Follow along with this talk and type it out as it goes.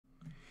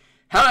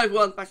Hello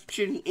everyone, thanks for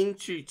tuning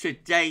into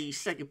today's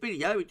second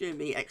video. We're doing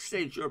the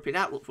extended European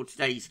outlook for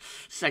today's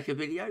second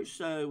video.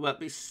 So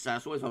this,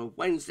 as always on a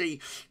Wednesday,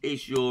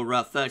 is your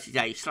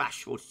 30-day /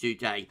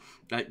 42-day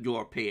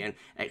European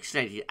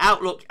extended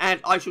outlook.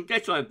 And I shall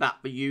get on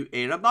that for you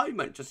in a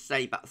moment. Just to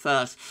say about the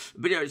first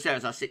video is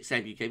our 6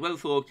 AM UK weather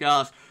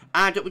forecast.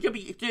 And we're going to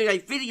be doing a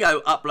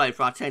video upload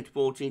for our 10 to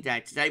 14 day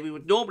today. We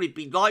would normally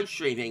be live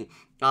streaming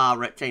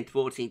our 10 to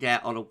 14 day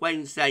on a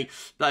Wednesday,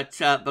 but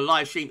the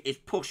live stream is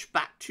pushed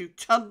back to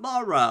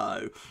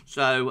tomorrow.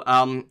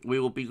 So we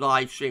will be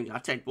live streaming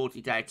our 10 to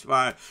 14 day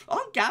tomorrow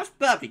on Gav's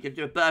birthday. Going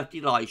to do a birthday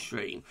live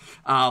stream,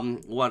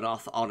 one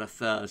off on a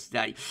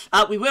Thursday.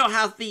 We will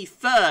have the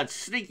third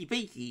sneaky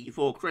peeky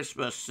for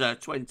Christmas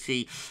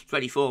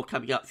 2024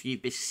 coming up for you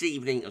this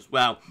evening as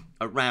well,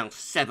 around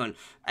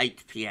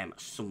 8 PM,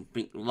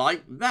 something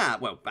like that.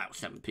 Well, about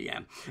 7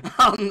 PM.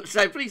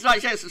 So please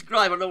like, share,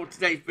 subscribe on all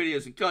today's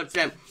videos and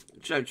content.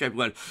 Show to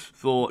everyone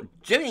for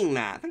doing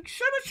that. Thanks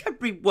so much,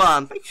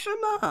 everyone. Thanks so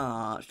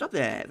much. Stop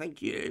there.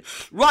 Thank you.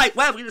 Right,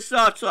 well, we're going to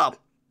start off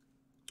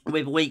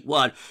with week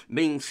one,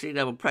 mean sea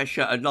level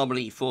pressure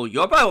anomaly for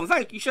Europe. Oh, and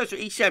thank you so much to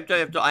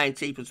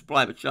ecm.int for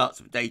supplying the charts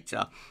of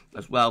data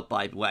as well,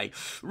 by the way.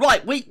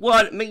 Right, week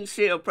one, mean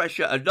sea level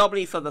pressure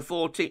anomaly for the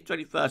 14th,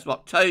 21st of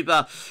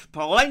October.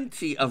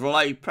 Plenty of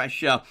low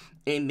pressure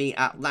in the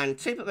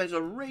Atlantic, but there's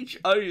a ridge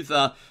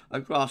over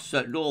across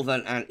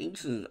northern and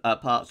eastern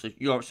parts of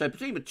Europe. So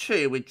between the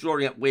two, we're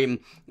drawing up wind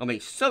on the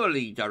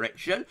southerly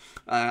direction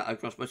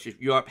across much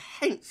of Europe.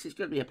 Hence, it's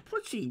going to be a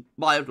pretty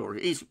mild, or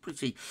it is a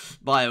pretty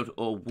mild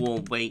or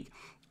warm week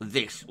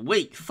this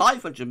week.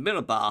 500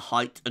 millibar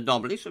height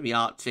anomalies from the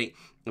Arctic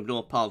and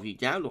North Pole view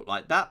down look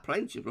like that.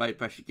 Plenty of low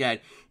pressure again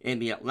in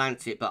the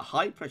Atlantic, but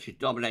high pressure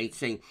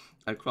dominating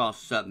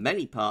across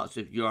many parts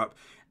of Europe.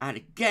 And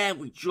again,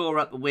 we draw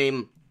up the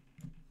wind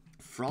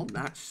from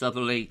that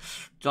southerly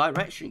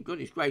direction.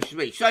 Goodness gracious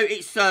me. So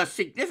it's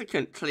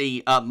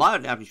significantly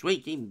mild average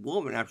week, even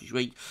warmer average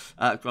week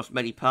across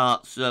many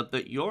parts of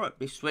Europe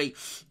this week.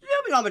 A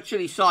little bit on the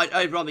chilly side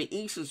over on the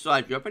eastern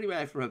side of Europe,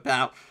 anywhere from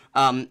about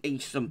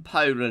eastern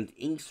Poland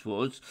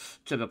eastwards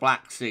to the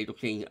Black Sea,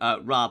 looking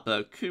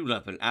rather cooler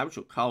than average,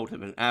 or colder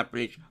than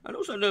average, and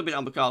also a little bit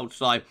on the cold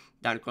side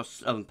down across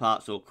southern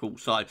parts, or cool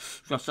side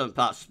across southern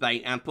parts of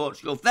Spain and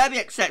Portugal. Very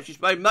exceptions,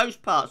 but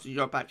most parts of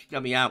Europe actually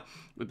coming out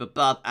with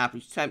above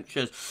average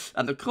temperatures,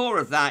 and the core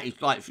of that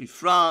is like through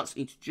France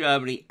into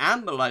Germany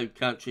and the Low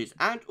Countries,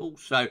 and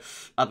also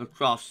up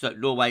across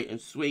Norway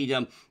and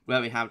Sweden,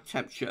 where we have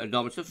temperature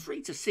anomalies of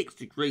 3 to 6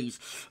 degrees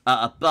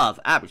above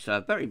average. So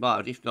a very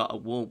mild, if not a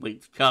warm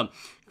week to come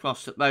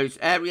across those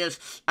areas.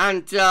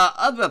 And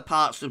other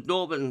parts of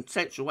northern and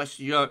central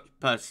western Europe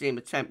seeing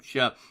a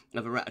temperature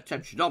of a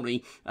temperature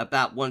anomaly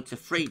about 1 to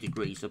 3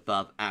 degrees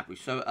above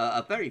average. So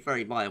a very,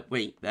 very mild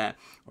week there,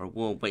 or a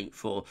warm week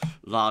for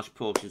large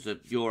portions of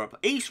Europe.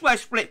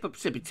 East-west split for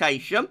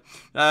precipitation.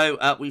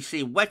 So we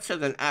see wetter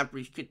than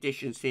average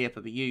conditions here for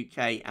the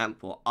UK and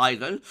for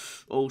Ireland.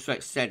 Also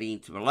extending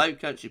into the Low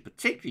Country,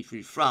 particularly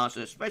through France,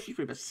 and especially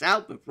through the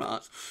south of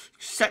France.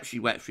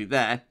 Exceptionally wet through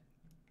there.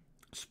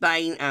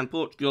 Spain and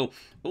Portugal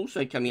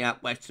also coming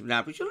out wetter than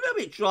average. A little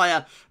bit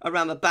drier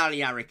around the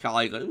Balearic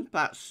Islands,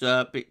 perhaps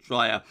a bit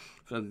drier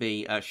from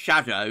the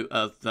shadow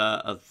of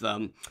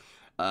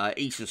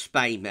eastern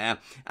Spain there.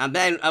 And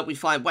then we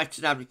find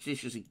wetter than average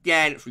conditions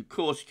again through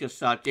Corsica,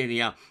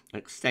 Sardinia,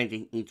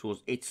 extending in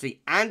towards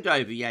Italy and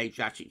over the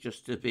Adriatic,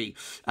 just to the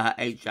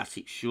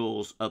Adriatic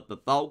shores of the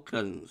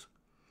Balkans.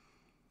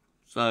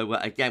 So,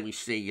 again, we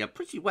see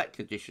pretty wet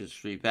conditions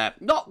through there.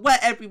 Not wet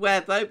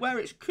everywhere, though. Where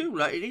it's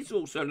cooler, it is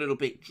also a little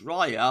bit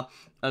drier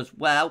as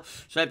well.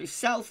 So, the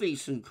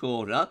southeastern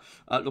corner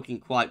looking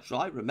quite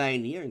dry.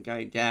 Romania and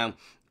going down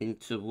in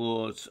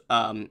towards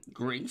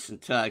Greece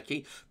and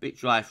Turkey. A bit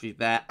dry through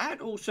there. And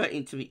also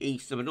into the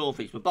east and the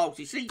northeast. The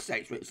Baltic Sea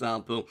states, for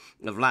example,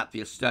 of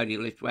Latvia, Estonia,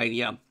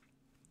 Lithuania,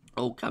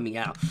 all coming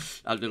out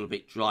a little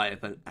bit drier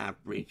than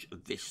average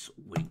this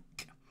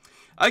week.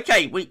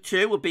 Okay, week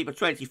two will be the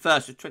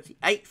 21st to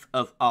 28th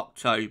of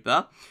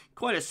October.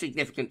 Quite a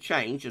significant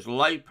change as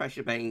low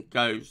pressure then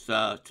goes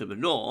to the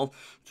north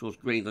towards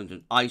Greenland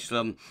and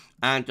Iceland,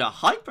 and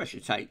high pressure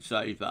takes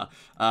over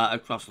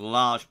across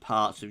large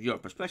parts of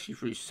Europe, especially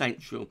through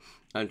central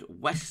and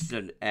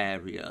western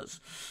areas.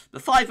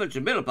 The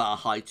 500 millibar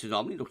height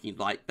anomaly looking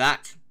like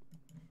that.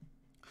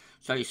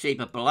 So you see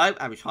the below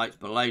average heights,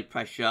 below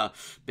pressure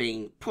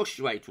being pushed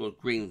away towards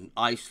Greenland and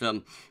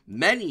Iceland.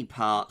 Many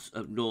parts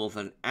of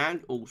northern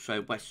and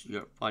also western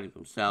Europe finding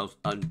themselves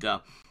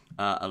under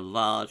a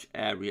large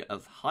area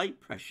of high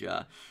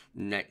pressure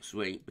next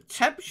week. The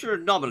temperature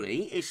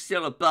anomaly is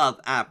still above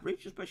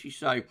average, especially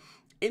so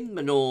in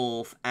the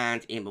north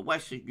and in the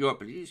western Europe,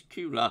 but it is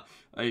cooler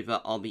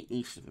over on the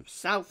eastern and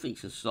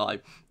southeastern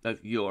side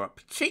of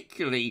Europe.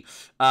 Particularly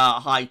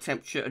high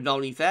temperature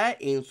anomaly there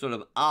in sort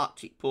of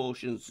Arctic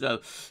portions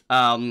of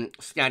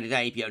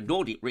Scandinavia,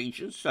 Nordic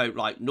regions, so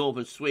like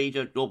northern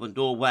Sweden, northern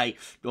Norway,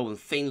 northern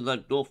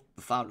Finland,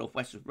 far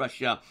northwest of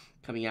Russia,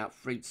 coming out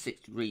 3 to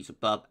 6 degrees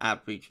above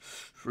average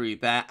through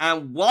there,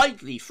 and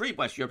widely through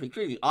West Europe,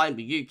 including Ireland,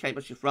 the UK,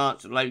 much of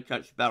France, and low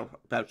country,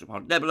 Belgium,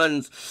 and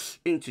Netherlands,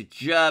 into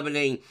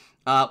Germany.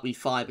 We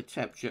find a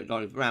temperature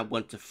around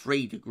 1 to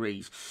 3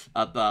 degrees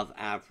above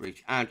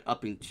average, and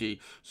up into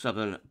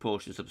southern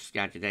portions of the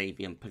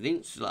Scandinavian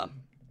peninsula.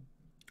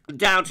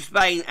 Down to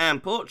Spain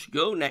and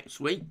Portugal next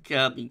week,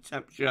 the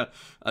temperature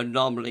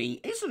anomaly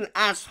isn't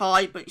as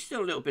high, but it's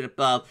still a little bit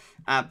above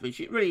average.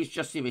 It really is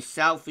just in the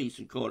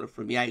southeastern corner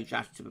from the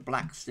Adriatic to the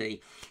Black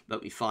Sea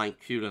that we find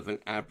cooler than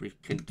average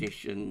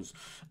conditions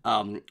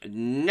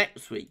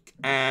next week.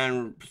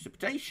 And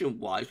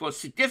precipitation-wise, well,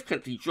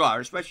 significantly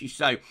drier, especially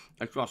so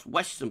across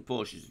western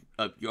portions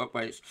of Europe,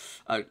 where it's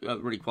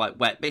really quite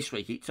wet this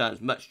week. It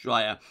turns much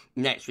drier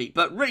next week.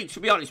 But really, to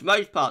be honest,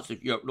 most parts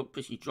of Europe look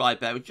pretty dry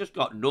there. We've just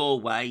got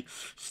Norway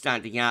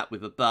standing out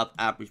with above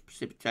average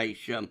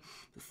precipitation,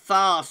 the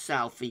far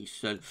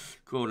southeastern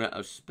corner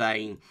of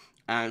Spain,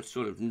 and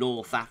sort of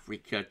North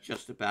Africa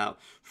just about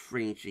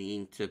fringing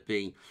into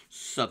the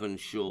southern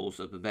shores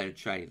of the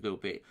Mediterranean, a little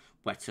bit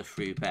wetter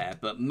through there.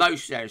 But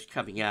most areas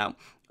coming out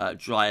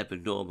drier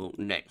than normal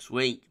next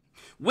week.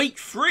 Week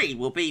 3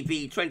 will be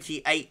the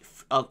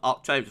 28th of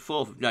October to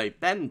 4th of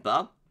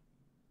November.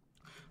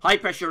 High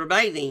pressure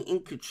remaining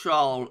in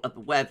control of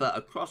the weather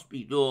across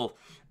the North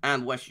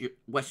and West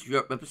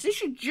Europe. The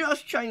position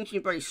just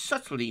changing very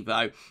subtly,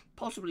 though.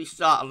 Possibly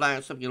start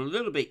allowing something a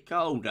little bit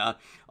colder,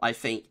 I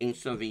think, in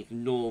some of these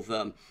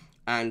northern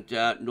and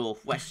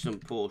northwestern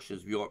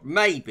portions of Europe.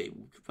 Maybe.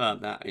 We'll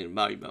confirm that in a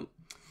moment.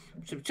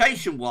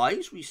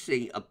 Precipitation-wise, we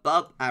see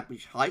above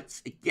average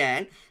heights,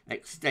 again,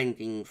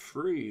 extending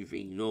through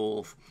the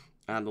north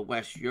and the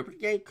West Europe.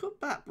 Again, could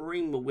that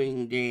bring the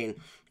wind in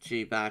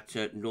to that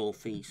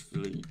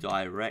northeasterly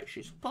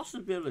direction? It's a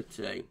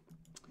possibility.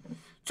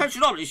 Temperature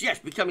anomalies, yes,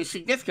 becoming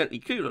significantly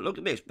cooler. Look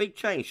at this, big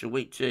change from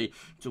week 2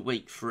 to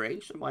week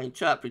 3. So my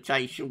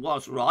interpretation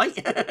was right,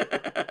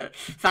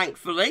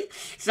 thankfully.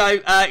 So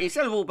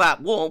instead of all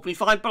that warm, we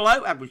find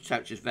below average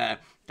temperatures there,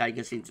 taking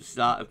us into the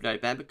start of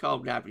November.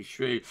 Cold and average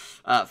through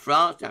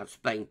France, down to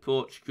Spain,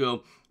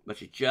 Portugal,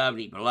 much of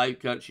Germany, below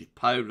countries,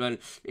 Poland,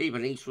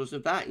 even eastwards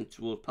of that, in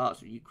towards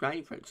parts of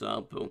Ukraine, for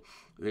example.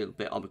 A little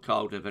bit on the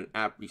colder than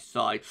average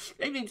side.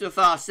 Even into the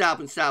far south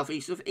and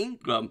southeast of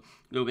England,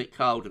 a little bit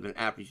colder than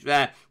average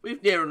there,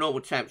 with nearer normal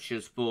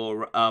temperatures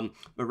for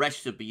the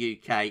rest of the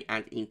UK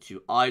and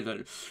into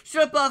Ireland.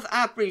 Still above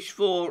average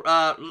for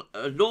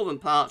northern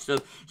parts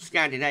of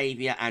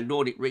Scandinavia and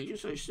Nordic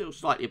regions, so still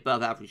slightly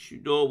above average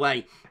through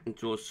Norway and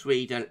towards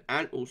Sweden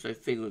and also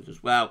Finland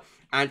as well.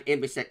 And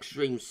in this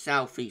extreme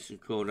southeastern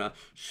corner,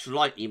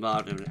 slightly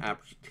milder than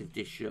average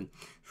condition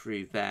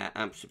through there.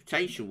 And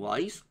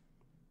precipitation-wise,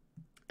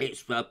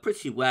 it's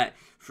pretty wet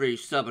through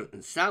southern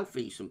and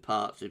southeastern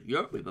parts of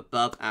Europe, with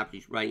above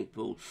average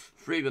rainfall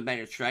through the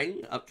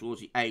Mediterranean, up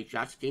towards the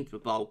Adriatic, into the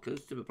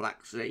Balkans, to the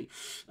Black Sea,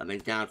 and then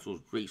down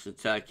towards Greece and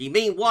Turkey.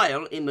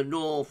 Meanwhile, in the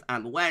north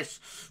and the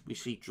west, we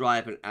see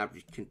drier than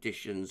average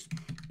conditions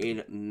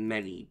in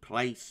many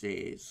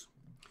places.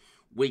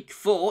 Week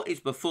 4 is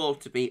before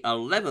to be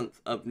 11th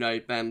of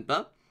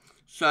November.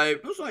 So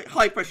it looks like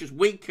high pressure is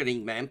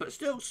weakening then, but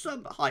still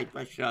some high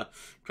pressure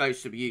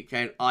close to the UK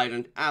and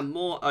Ireland, and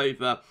more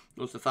over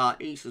towards the far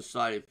eastern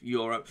side of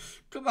Europe.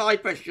 Could the high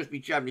pressure just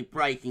be generally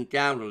breaking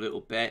down a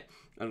little bit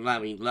and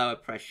allowing lower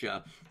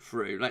pressure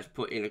through? Let's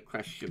put in a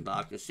question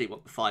mark and see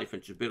what the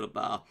 500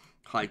 millibar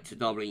height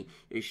anomaly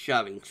is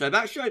showing. So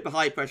that showed the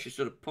high pressure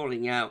sort of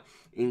pulling out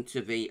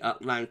into the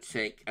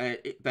Atlantic.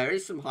 There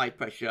is some high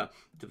pressure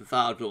to the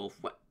far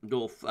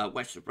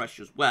northwest of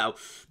Russia as well.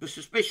 The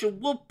suspicion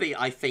would be,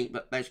 I think,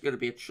 that there's going to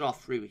be a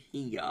trough through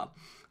here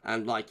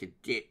and like a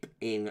dip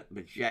in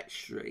the jet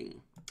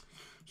stream.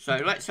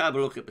 So let's have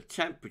a look at the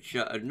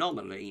temperature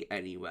anomaly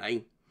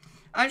anyway.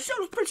 And it still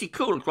looks pretty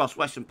cool across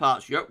western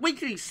parts of Europe.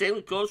 Weekly still,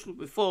 of course,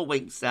 we're 4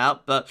 weeks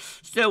out, but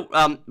still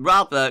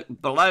rather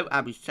below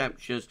average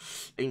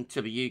temperatures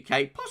into the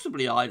UK,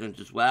 possibly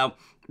Ireland as well.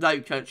 Low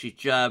countries,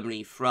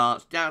 Germany,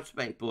 France, down to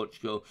Spain,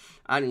 Portugal,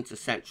 and into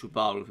central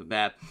Ireland from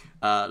there.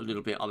 A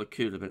little bit on the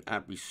cooler than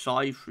average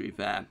side through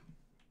there.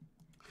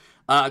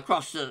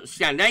 Across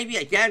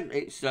Scandinavia, again,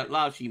 it's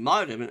largely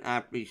milder than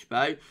average,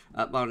 though.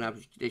 Milder than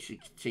average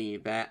conditions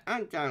continue there,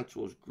 and down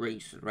towards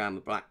Greece and around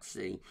the Black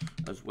Sea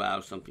as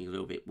well, something a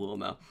little bit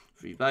warmer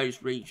through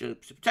those regions.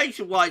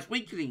 Precipitation-wise,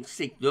 weakening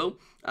signal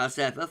as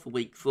ever for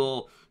week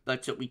 4,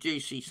 but we do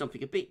see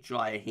something a bit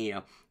drier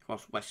here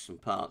across western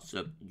parts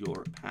of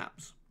Europe,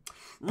 perhaps.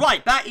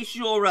 Right, that is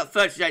your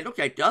 30-day look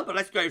ahead done, but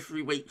let's go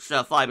through weeks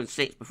 5 and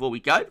 6 before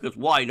we go, because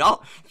why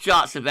not?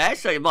 Charts are there,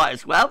 so you might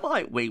as well,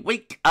 might we?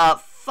 Week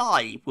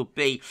 5 will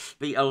be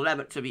the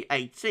 11th to the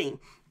 18th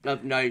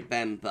of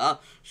November.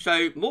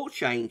 So more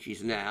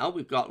changes now.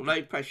 We've got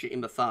low pressure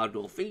in the far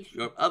northeast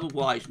Europe,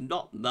 otherwise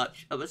not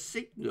much of a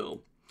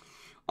signal.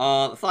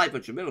 The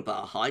 500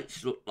 millibar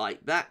heights look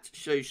like that.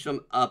 So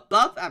some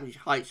above average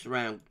heights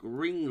around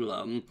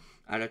Greenland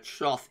and a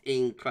trough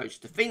in close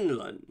to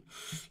Finland.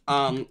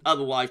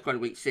 Otherwise, quite a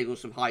weak signal,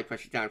 some high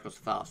pressure down across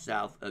the far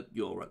south of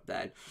Europe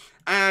then.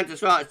 And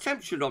as far as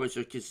temperature anomalies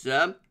are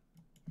concerned,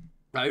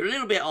 a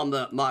little bit on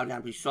the mild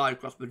average side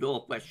across the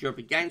northwest Europe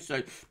again, so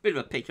a bit of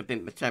a pick-up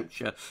in the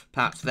temperature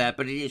perhaps there,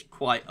 but it is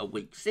quite a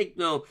weak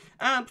signal.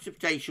 And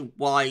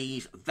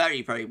precipitation-wise,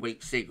 very, very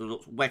weak signal.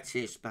 Looks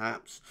wettest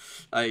perhaps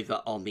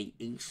over on the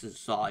eastern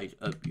side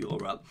of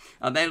Europe.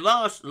 And then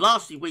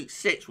lastly, week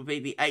 6 will be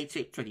the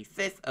 18th,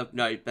 25th of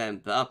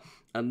November.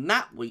 And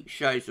that week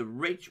shows a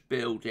ridge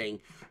building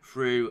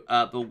through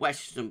the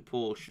western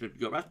portion of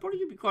Europe. That's probably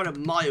going to be quite a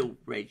mild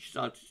ridge,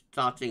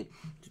 starting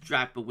to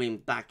drag the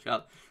wind back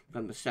up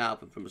from the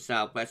south and from the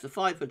southwest. The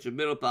 500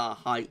 millibar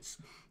heights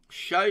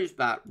shows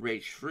that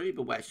ridge through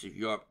the west of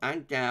Europe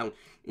and down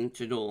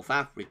into North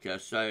Africa.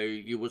 So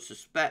you would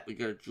suspect we're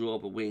going to draw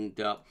the wind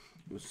up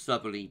from a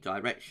southerly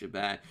direction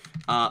there.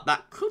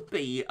 That could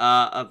be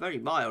a very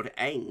mild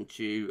end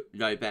to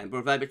November,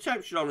 although the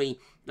temperature only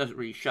doesn't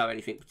really show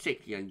anything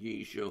particularly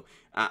unusual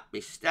at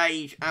this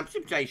stage. And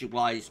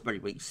precipitation-wise, very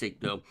weak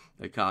signal.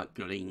 They can't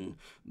glean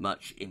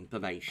much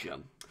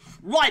information.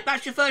 Right,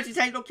 that's your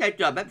 30-day look ahead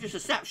done. Just a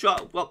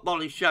snapshot of what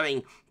Molly's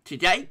showing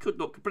today. Could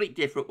look completely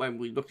different when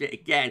we look at it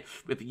again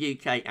with the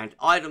UK and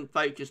Ireland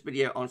focus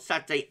video on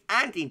Saturday,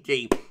 and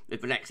indeed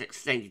with the next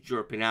extended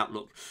European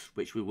outlook,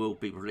 which we will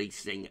be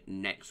releasing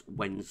next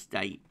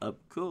Wednesday, of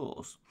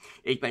course.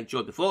 If you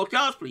enjoyed the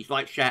forecast, please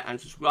like, share and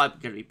subscribe.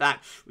 We're going to be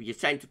back with your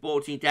 10 to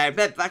 14 day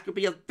event. That could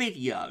be a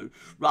video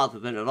rather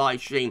than a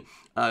live stream.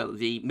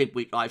 The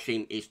midweek live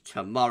stream is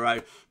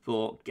tomorrow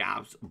for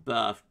Gav's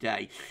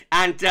birthday.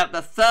 And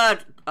the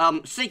third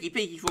Sneaky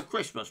Peeky for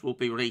Christmas will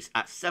be released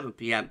at 7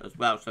 PM as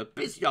well. So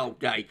busy old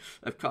day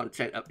of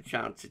content up the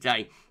channel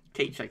today.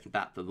 Keep checking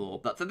back for more.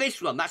 But for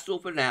this one, that's all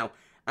for now.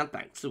 And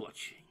thanks for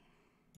watching.